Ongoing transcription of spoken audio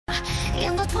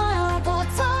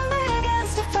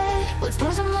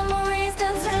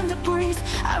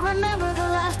remember the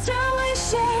laughter we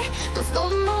shared, those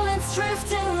golden moments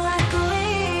drifting like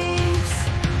leaves.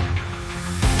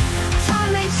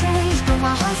 Time may change, but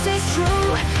my heart stays true.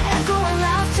 Echoing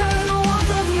laughter, the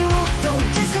warmth of you. Don't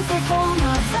disappear for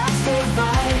my thoughts stay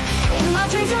right. In my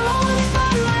dreams, you're always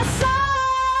by my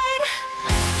side.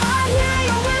 I hear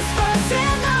your whispers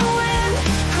in the wind,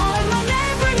 calling my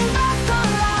name, bringing back the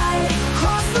light.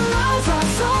 Cross the miles, our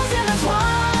souls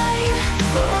intertwine,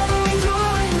 forever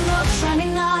enduring love,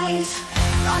 shining night.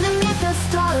 Underneath the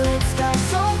starlit sky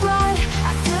so bright,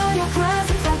 I feel your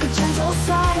presence like a gentle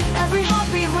sigh. Every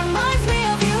heartbeat reminds me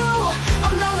of you,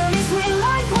 of melodies we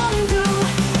like wanting to.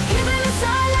 Even in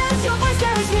silence, your voice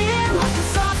carries me in like a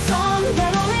soft song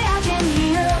that only I can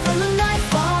hear. From the night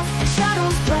falls and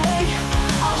shadows play,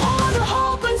 I'll hold the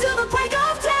hope until the break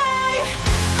of day.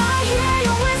 I hear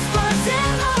your whispers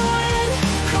in the wind,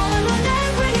 calling my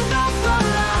name, bringing back the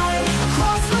light.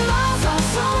 Across the miles, our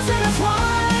souls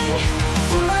intertwine,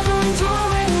 forever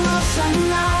enduring love, shining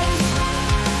light.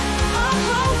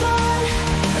 Hold on,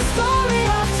 a story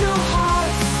of two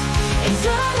hearts,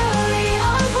 eternally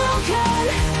unbroken.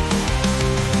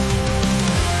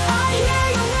 I hear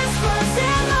your whispers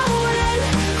in the wind,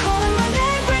 calling my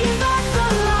name, bringing back the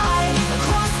light.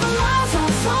 Across the miles,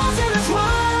 our souls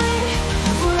intertwine,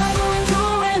 forever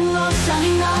enduring love,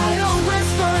 shining light. Your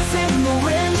whispers in the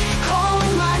wind,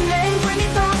 calling my name,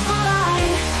 bringing back the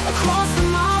light. Across the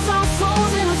miles, our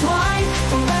souls intertwine,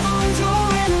 forever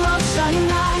enduring love, shining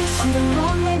light. On the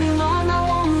road may be long, I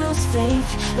won't lose faith.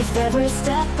 With every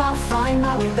step I'll find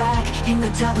my way back. In the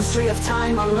tapestry of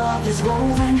time, our love is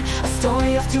woven, a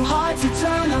story of two hearts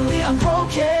eternally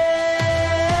unbroken.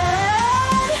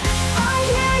 I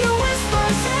hear your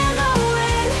whispers in the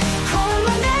wind, calling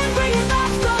my name, bringing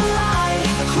back the light.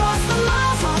 Across the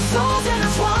miles, our souls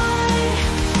intertwine,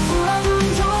 forever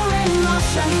enduring love,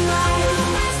 shining light.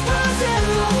 Whispers in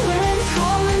the wind,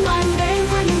 calling my name,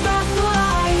 bringing back the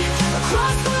light.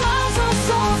 Across the miles, our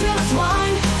souls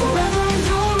intertwine, forever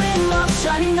enduring love,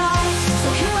 shining light. So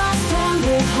here I stand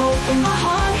with hope in my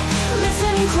heart,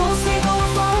 listening closely,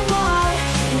 going far and wide.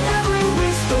 In every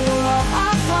whisper of love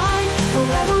I find,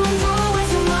 forever endure with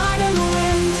your mind and the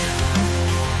wind.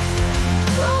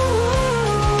 Ooh,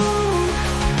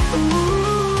 ooh,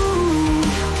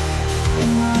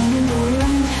 your mind and the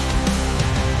wind.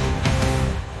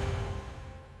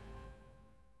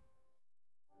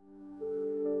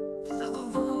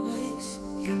 Always,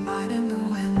 your mind and the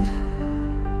wind.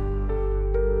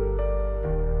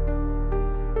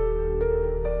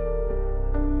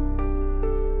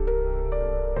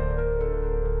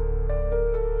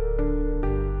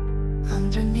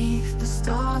 Underneath the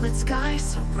starlit sky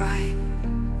so bright,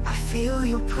 I feel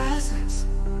your presence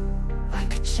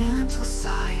like a gentle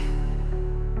sigh.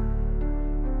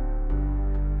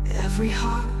 Every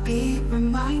heartbeat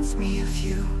reminds me of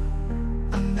you,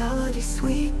 a melody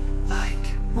sweet like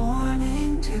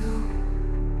morning dew.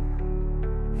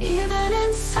 Even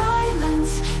in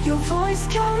silence, your voice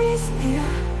carries near,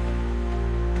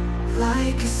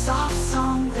 like a soft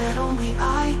song that only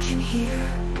I can hear.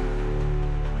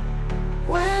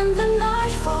 When the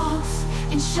night falls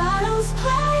and shadows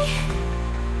play,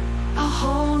 I'll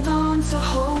hold on to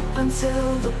hope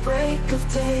until the break of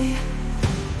day.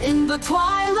 In the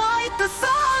twilight, the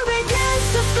sun begins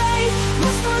to fade,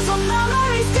 whispers of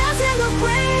memories dance in the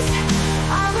breeze.